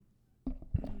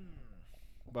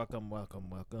Welcome.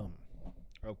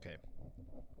 Okay,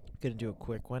 gonna do a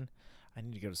quick one. I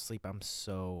need to go to sleep. I'm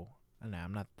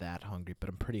not that hungry, but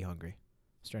I'm pretty hungry.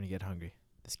 I'm starting to get hungry.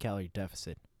 This calorie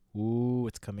deficit. Ooh,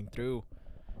 it's coming through.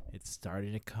 It's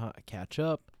starting to catch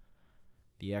up.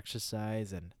 The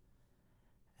exercise and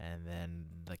then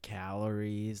the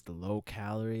calories, the low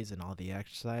calories, and all the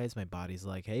exercise. My body's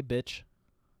like, hey, bitch,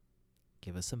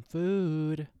 give us some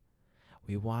food.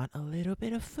 We want a little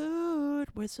bit of food.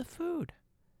 Where's the food?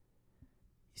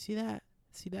 You see that?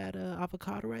 See that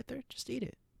avocado right there? Just eat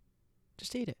it.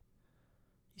 Just eat it.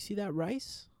 You see that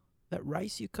rice? That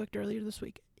rice you cooked earlier this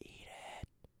week? Eat it.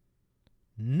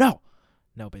 No!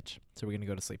 No, bitch. So we're going to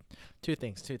go to sleep. Two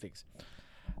things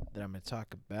that I'm going to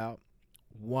talk about.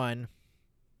 One,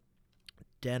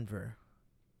 Denver.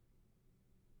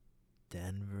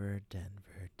 Denver.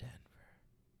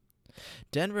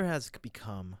 Denver has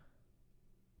become,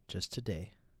 just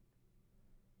today,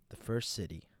 the first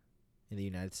city in the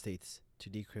United States to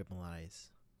decriminalize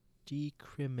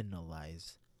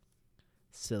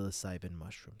psilocybin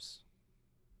mushrooms.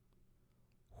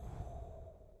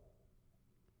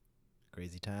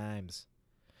 Crazy times.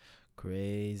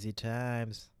 Crazy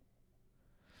times.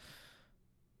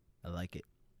 I like it.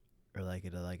 I like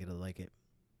it.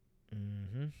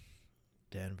 Mm-hmm.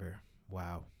 Denver.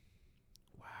 Wow.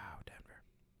 Wow, Denver.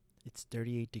 It's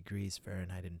 38 degrees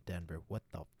Fahrenheit in Denver. What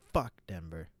the fuck,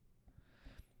 Denver?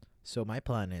 So my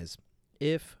plan is,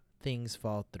 if things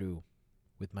fall through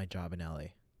with my job in LA,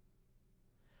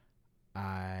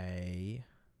 I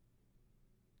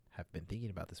have been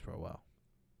thinking about this for a while,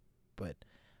 but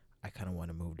I kind of want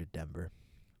to move to Denver.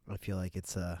 I feel like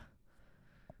it's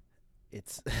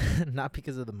not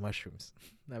because of the mushrooms,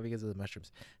 not because of the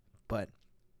mushrooms, but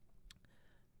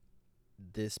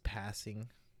this passing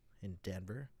in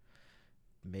Denver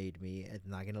made me. I'm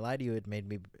not gonna lie to you. It made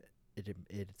me.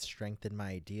 It strengthened my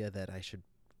idea that I should.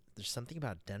 There's something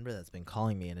about Denver that's been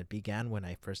calling me, and it began when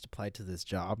I first applied to this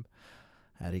job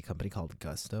at a company called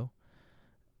Gusto,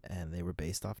 and they were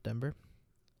based off Denver,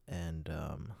 and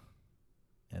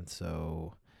and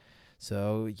so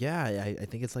yeah, I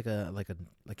think it's like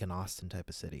an Austin type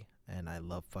of city, and I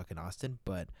love fucking Austin,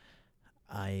 but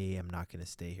I am not gonna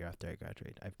stay here after I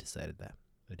graduate. I've decided that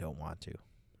I don't want to.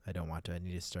 I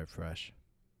need to start fresh.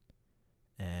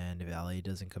 And if LA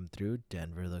doesn't come through,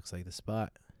 Denver looks like the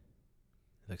spot.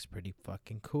 It looks pretty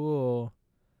fucking cool.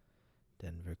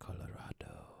 Denver,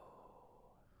 Colorado.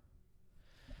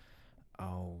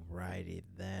 Alrighty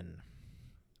then.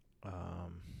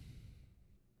 Um,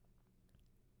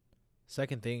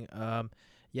 Second thing,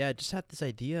 yeah, I just had this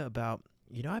idea about.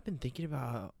 I've been thinking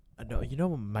about. I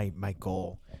know, my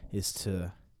goal is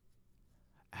to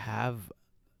have.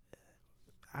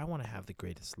 I want to have the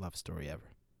greatest love story ever.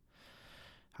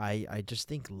 I just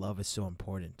think love is so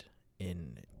important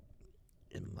in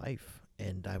in life,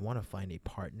 and I want to find a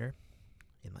partner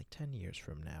in like 10 years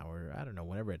from now, or I don't know,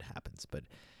 whenever it happens, but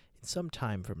in some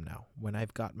time from now, when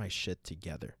I've got my shit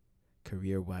together,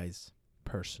 career wise,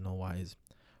 personal wise,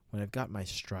 when I've got my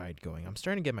stride going. I'm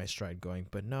starting to get my stride going,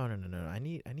 but no. I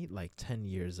need like 10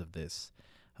 years of this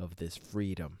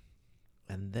freedom.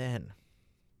 And then,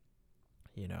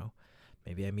 you know,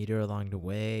 maybe I meet her along the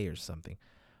way or something.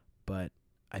 But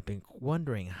I've been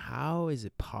wondering, how is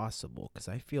it possible, cuz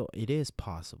I feel it is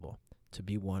possible to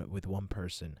be one with one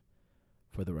person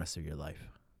for the rest of your life.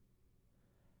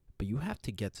 But you have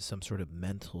to get to some sort of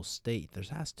mental state. There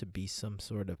has to be some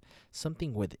sort of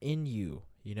something within you,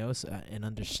 an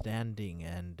understanding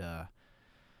and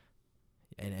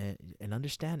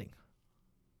understanding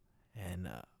and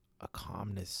a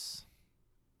calmness,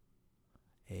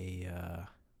 a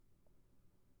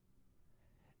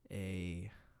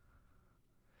a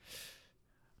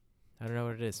I don't know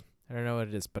what it is. I don't know what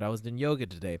it is, but I was in yoga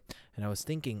today and I was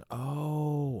thinking,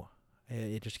 oh,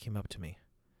 it just came up to me.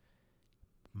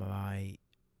 My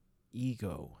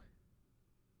ego,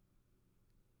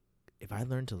 if I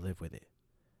learn to live with it,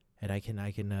 and I can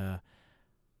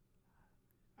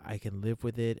live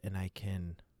with it, and I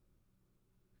can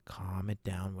calm it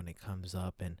down when it comes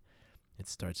up and it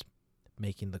starts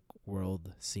making the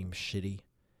world seem shitty,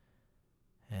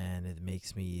 and it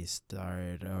makes me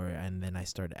start or and then I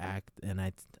start act and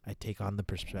I take on the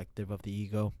perspective of the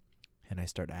ego, and I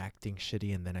start acting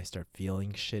shitty, and then I start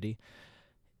feeling shitty.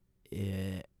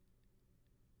 It,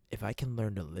 if I can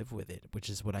learn to live with it, which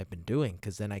is what I've been doing,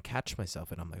 because then I catch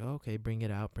myself and I'm like, oh, okay, bring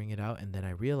it out, and then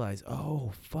I realize,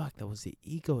 oh fuck, that was the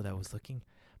ego that was looking.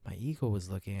 My ego was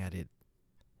looking at it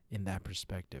in that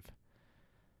perspective.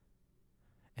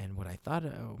 And what I thought,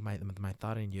 my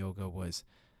thought in yoga was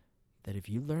that if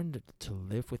you learn to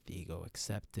live with the ego,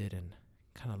 accept it, and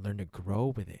kind of learn to grow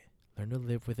with it, Learn to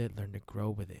live with it, learn to grow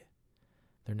with it,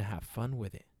 learn to have fun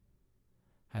with it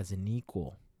as an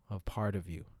equal a part of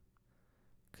you.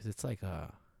 Because it's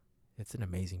an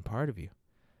amazing part of you.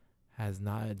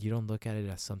 You don't look at it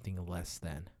as something less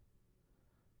than.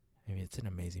 I mean, it's an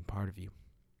amazing part of you.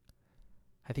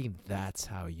 I think that's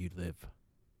how you live.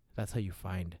 That's how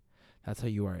that's how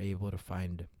you are able to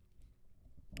find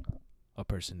a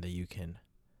person that you can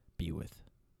be with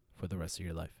for the rest of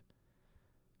your life.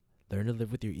 Learn to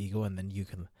live with your ego, and then you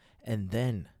can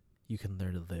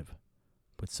learn to live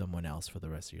with someone else for the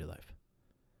rest of your life.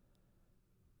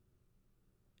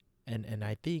 And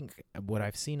I think what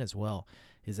I've seen as well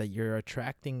is that you're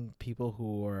attracting people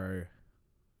who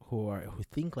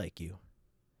think like you.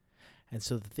 And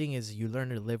so the thing is, you learn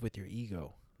to live with your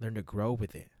ego, learn to grow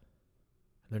with it,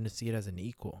 learn to see it as an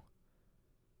equal.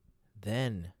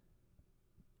 Then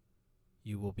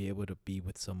you will be able to be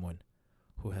with someone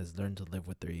who has learned to live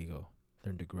with their ego,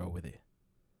 learn to grow with it.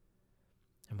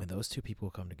 And when those two people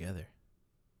come together,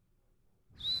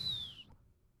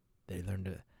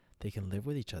 they can live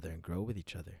with each other and grow with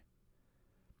each other.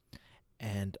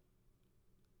 And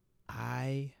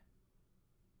I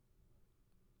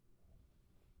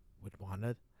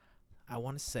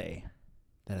want to say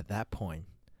that at that point,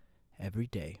 every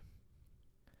day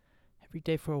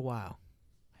for a while,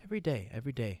 every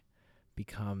day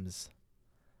becomes,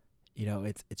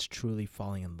 it's truly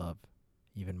falling in love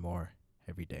even more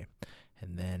every day.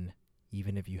 And then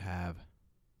even if you have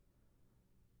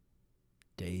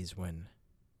days when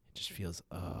it just feels,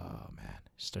 oh man,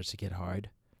 it starts to get hard,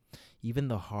 even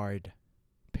the hard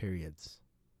periods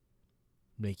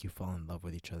make you fall in love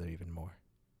with each other even more.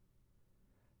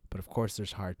 But of course,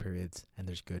 there's hard periods and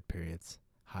there's good periods,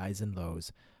 highs and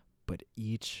lows. But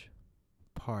each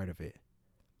part of it,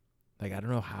 like, I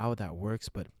don't know how that works,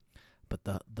 but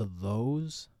the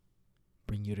lows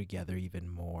bring you together even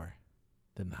more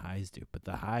than the highs do. But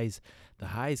the highs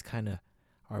kind of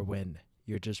are when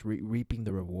you're just reaping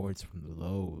the rewards from the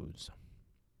lows.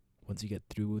 Once you get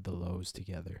through the lows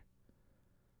together,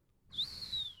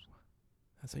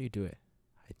 that's how you do it.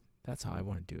 That's how I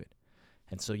want to do it.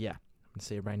 And so, yeah, I'm going to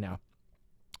say it right now.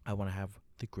 I want to have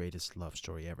the greatest love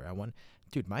story ever.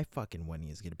 Dude, my fucking wedding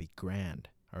is going to be grand.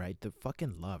 All right? The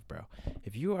fucking love, bro.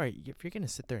 If you're going to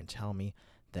sit there and tell me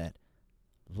that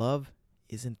love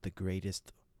isn't the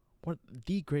greatest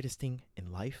thing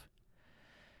in life,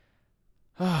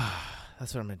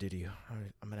 that's what I'm going to do to you.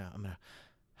 I'm going to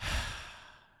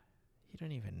You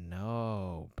don't even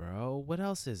know, bro. What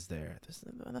else is there? There's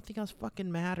nothing else fucking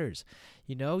matters.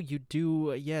 You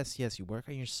do, yes, you work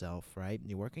on yourself, right?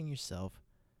 You work on yourself,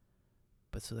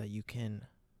 but so that you can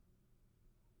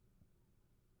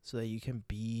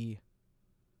be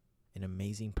an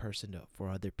amazing person for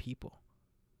other people.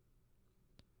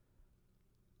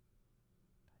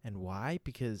 And why?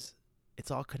 Because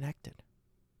it's all connected.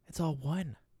 It's all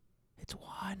one. It's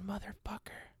one,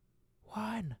 motherfucker.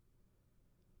 One.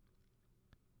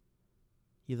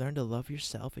 You learn to love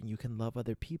yourself and you can love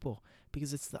other people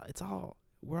because it's all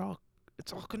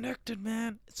connected,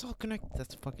 man. It's all connected.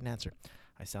 That's the fucking answer.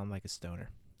 I sound like a stoner.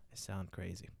 I sound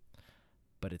crazy,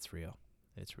 but it's real.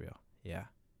 It's real. Yeah.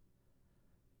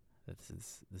 This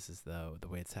is the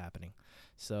way it's happening.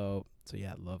 So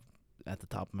yeah, love at the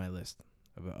top of my list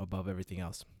above everything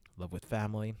else. Love with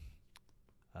family.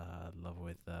 Love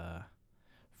with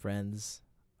friends.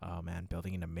 Oh man,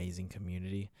 building an amazing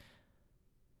community.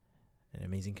 An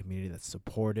amazing community that's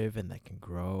supportive and that can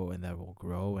grow and that will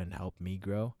grow and help me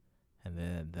grow. And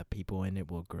then the people in it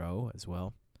will grow as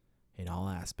well in all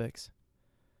aspects.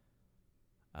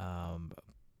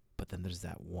 But then there's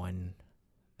that one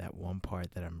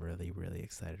part that I'm really, really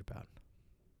excited about.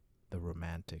 The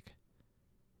romantic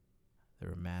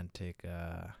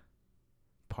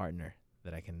partner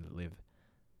that I can live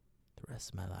the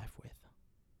rest of my life with.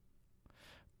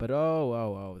 But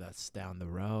that's down the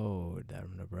road.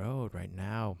 Down the road right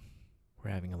now.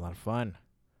 We're having a lot of fun.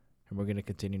 And we're going to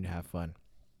continue to have fun.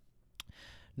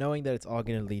 Knowing that it's all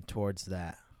going to lead towards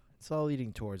that. It's all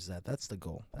leading towards that. That's the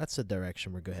goal. That's the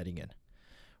direction we're heading in.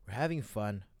 We're having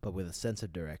fun, but with a sense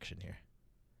of direction here.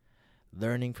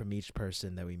 Learning from each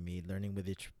person that we meet. Learning with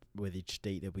each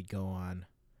date that we go on.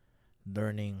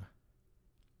 Learning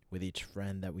with each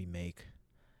friend that we make.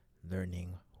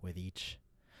 Learning with each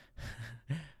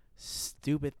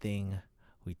stupid thing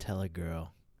we tell a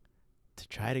girl to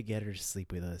try to get her to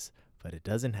sleep with us, but it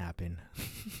doesn't happen.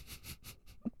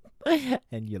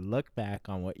 And you look back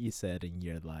on what you said and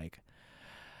you're like,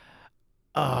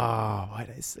 oh,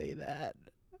 why'd I say that?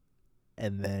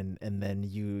 And then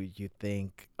you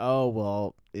think, oh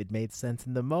well, it made sense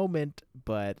in the moment,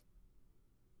 but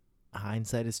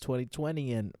hindsight is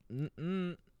 2020,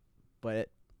 and but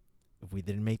if we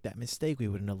didn't make that mistake, we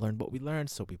wouldn't have learned what we learned.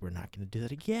 So we were not going to do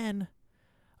that again.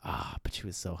 But she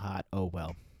was so hot. Oh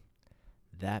well,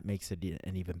 that makes it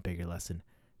an even bigger lesson.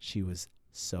 She was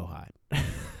so hot.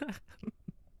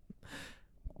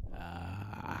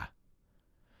 Ah,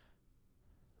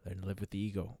 learn to live with the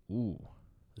ego. Ooh,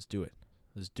 let's do it.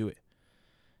 Let's do it.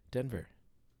 Denver.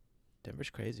 Denver's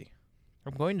crazy.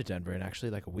 I'm going to Denver in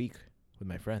actually like a week with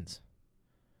my friends.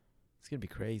 It's gonna be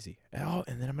crazy. Oh,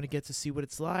 and then I'm gonna get to see what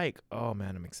it's like. Oh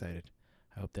man, I'm excited.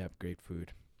 I hope they have great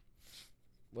food.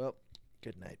 Well,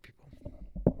 good night, people.